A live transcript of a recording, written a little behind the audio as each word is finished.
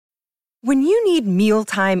When you need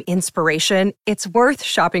mealtime inspiration, it's worth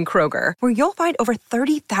shopping Kroger, where you'll find over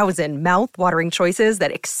 30,000 mouth-watering choices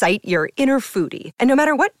that excite your inner foodie. And no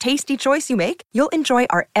matter what tasty choice you make, you'll enjoy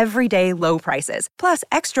our everyday low prices, plus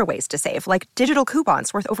extra ways to save, like digital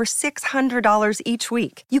coupons worth over $600 each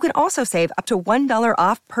week. You can also save up to $1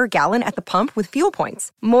 off per gallon at the pump with fuel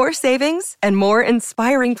points. More savings and more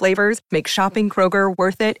inspiring flavors make shopping Kroger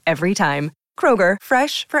worth it every time. Kroger,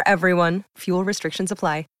 fresh for everyone. Fuel restrictions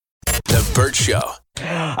apply. The Burt Show.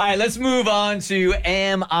 All right, let's move on to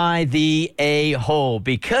Am I the A-hole?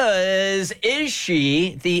 Because is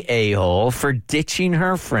she the A-hole for ditching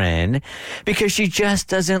her friend because she just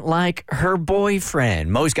doesn't like her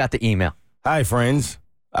boyfriend? Mo's got the email. Hi, friends.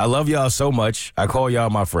 I love y'all so much, I call y'all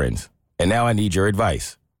my friends. And now I need your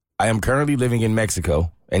advice. I am currently living in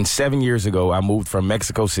Mexico, and 7 years ago, I moved from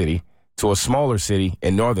Mexico City to a smaller city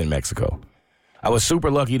in northern Mexico. I was super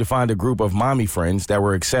lucky to find a group of mommy friends that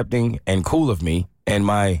were accepting and cool of me and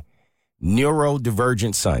my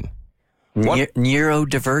neurodivergent son.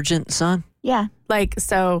 Neurodivergent son? Yeah. Like,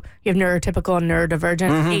 so you have neurotypical and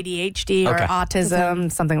neurodivergent, ADHD or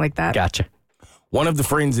autism, something like that. Gotcha. One of the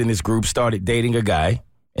friends in this group started dating a guy,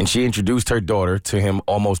 and she introduced her daughter to him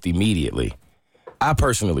almost immediately. I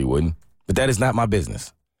personally wouldn't, but that is not my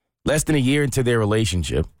business. Less than a year into their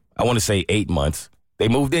relationship, I want to say 8 months, they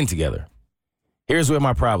moved in together. Here's where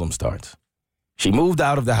my problem starts. She moved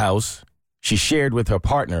out of the house she shared with her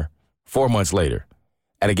partner 4 months later.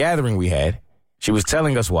 At a gathering we had, she was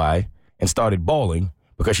telling us why and started bawling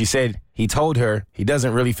because she said he told her he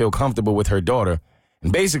doesn't really feel comfortable with her daughter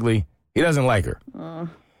and basically he doesn't like her.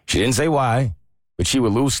 She didn't say why, but she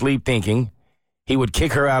would lose sleep thinking he would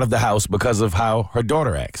kick her out of the house because of how her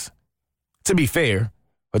daughter acts. To be fair,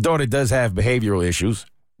 her daughter does have behavioral issues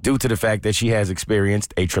due to the fact that she has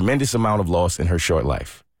experienced a tremendous amount of loss in her short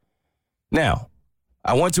life. Now,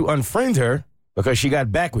 I want to unfriend her because she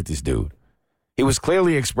got back with this dude. He was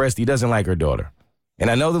clearly expressed he doesn't like her daughter. And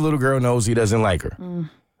I know the little girl knows he doesn't like her.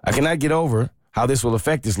 I cannot get over how this will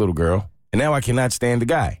affect this little girl, and now I cannot stand the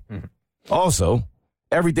guy. Also,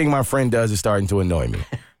 everything my friend does is starting to annoy me.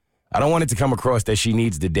 I don't want it to come across that she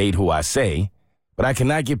needs to date who I say, but I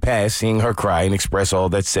cannot get past seeing her cry and express all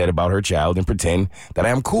that's said about her child and pretend that I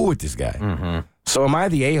am cool with this guy. So am I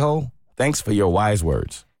the a-hole? Thanks for your wise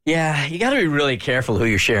words. Yeah, you got to be really careful who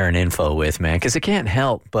you're sharing info with, man, because it can't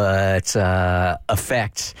help but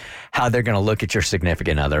affect how they're going to look at your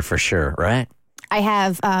significant other for sure, right? I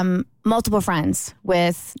have multiple friends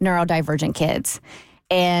with neurodivergent kids,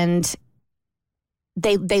 and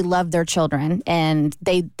they love their children, and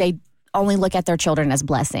they only look at their children as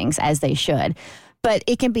blessings, as they should. But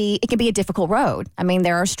it can be a difficult road. I mean,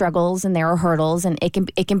 there are struggles and there are hurdles, and it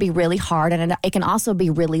can be really hard, and it can also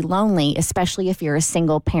be really lonely, especially if you're a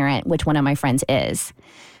single parent, which one of my friends is.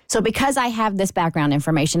 So because I have this background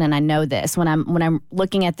information and I know this, when I'm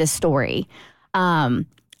looking at this story,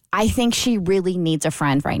 I think she really needs a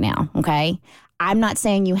friend right now, okay? I'm not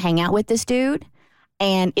saying you hang out with this dude,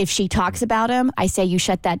 and if she talks about him, I say you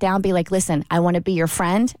shut that down, be like, listen, I want to be your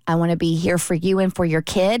friend. I want to be here for you and for your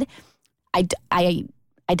kid. I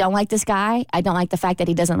don't like this guy. I don't like the fact that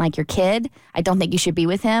he doesn't like your kid. I don't think you should be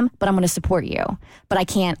with him, but I'm going to support you. But I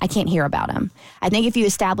can't hear about him. I think if you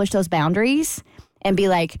establish those boundaries and be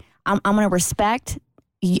like, I'm going to respect,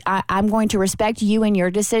 I'm going to respect you and your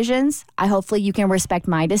decisions. Hopefully you can respect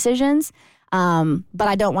my decisions. But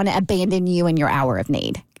I don't want to abandon you in your hour of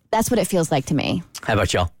need. That's what it feels like to me. How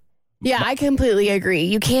about y'all? Yeah, I completely agree.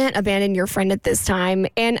 You can't abandon your friend at this time.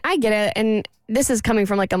 And I get it. And this is coming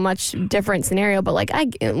from like a much different scenario. But like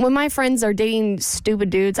when my friends are dating stupid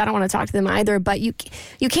dudes, I don't want to talk to them either. But you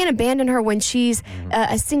can't abandon her when she's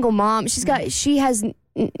a single mom. She doesn't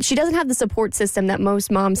have the support system that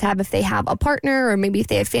most moms have if they have a partner or maybe if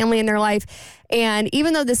they have family in their life. And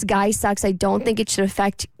even though this guy sucks, I don't think it should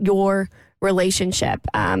affect your relationship.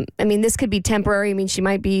 I mean, this could be temporary. I mean, she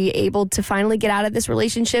might be able to finally get out of this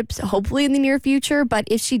relationship, hopefully in the near future. But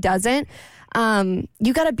if she doesn't,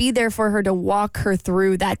 you got to be there for her to walk her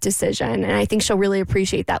through that decision. And I think she'll really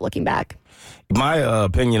appreciate that looking back. My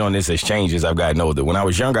opinion on this has changed as I've gotten older. When I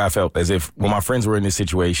was younger, I felt as if when my friends were in this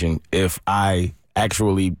situation, if I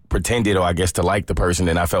actually pretended or I guess to like the person,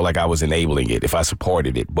 then I felt like I was enabling it if I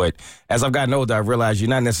supported it. But as I've gotten older, I've realized you're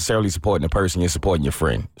not necessarily supporting the person, you're supporting your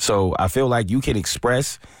friend. So I feel like you can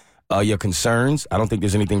express your concerns. I don't think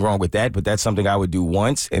there's anything wrong with that, but that's something I would do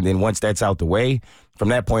once. And then once that's out the way, from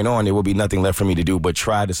that point on, there will be nothing left for me to do but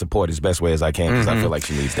try to support as best way as I can because I feel like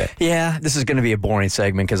she needs that. Yeah, this is going to be a boring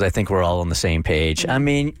segment because I think we're all on the same page. I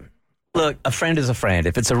mean, Look, a friend is a friend.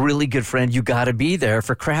 If it's a really good friend, you got to be there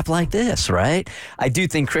for crap like this, right? I do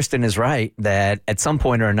think Kristen is right that at some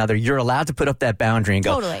point or another, you're allowed to put up that boundary and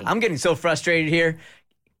go, Totally. I'm getting so frustrated here.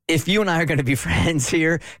 If you and I are going to be friends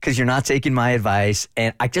here because you're not taking my advice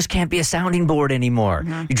and I just can't be a sounding board anymore.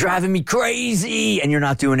 You're driving me crazy and you're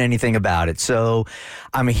not doing anything about it. So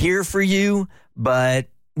I'm here for you, but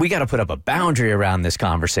we got to put up a boundary around this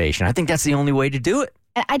conversation. I think that's the only way to do it.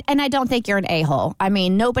 And I don't think you're an a-hole. I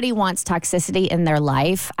mean, nobody wants toxicity in their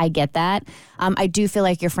life. I get that. I do feel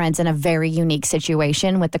like your friend's in a very unique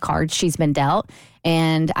situation with the cards she's been dealt.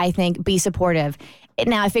 And I think be supportive.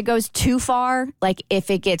 Now, if it goes too far, like if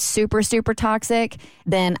it gets super, super toxic,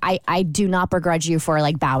 then I do not begrudge you for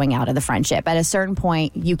like bowing out of the friendship. At a certain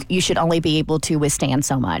point, you should only be able to withstand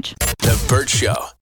so much. The Burt Show.